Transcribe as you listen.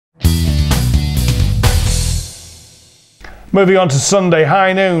Moving on to Sunday,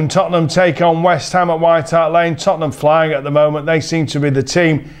 high noon, Tottenham take on West Ham at White Hart Lane. Tottenham flying at the moment. They seem to be the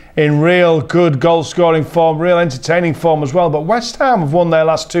team in real good goal scoring form, real entertaining form as well. But West Ham have won their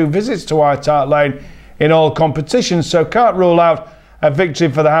last 2 visits to White Hart Lane in all competitions, so can't rule out a victory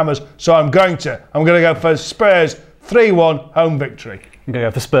for the Hammers. So I'm going to go for Spurs 3-1 home victory. I'm going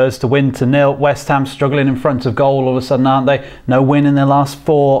to go for Spurs to win 2-0. West Ham struggling in front of goal all of a sudden, aren't they? No win in their last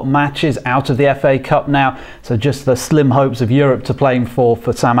 4 matches, out of the FA Cup now. So just the slim hopes of Europe to playing for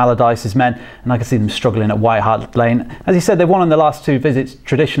Sam Allardyce's men. And I can see them struggling at White Hart Lane. As he said, they've won in the last 2 visits.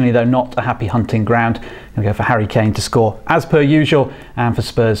 Traditionally, though, not a happy hunting ground. I'm going to go for Harry Kane to score as per usual and for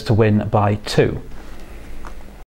Spurs to win by 2.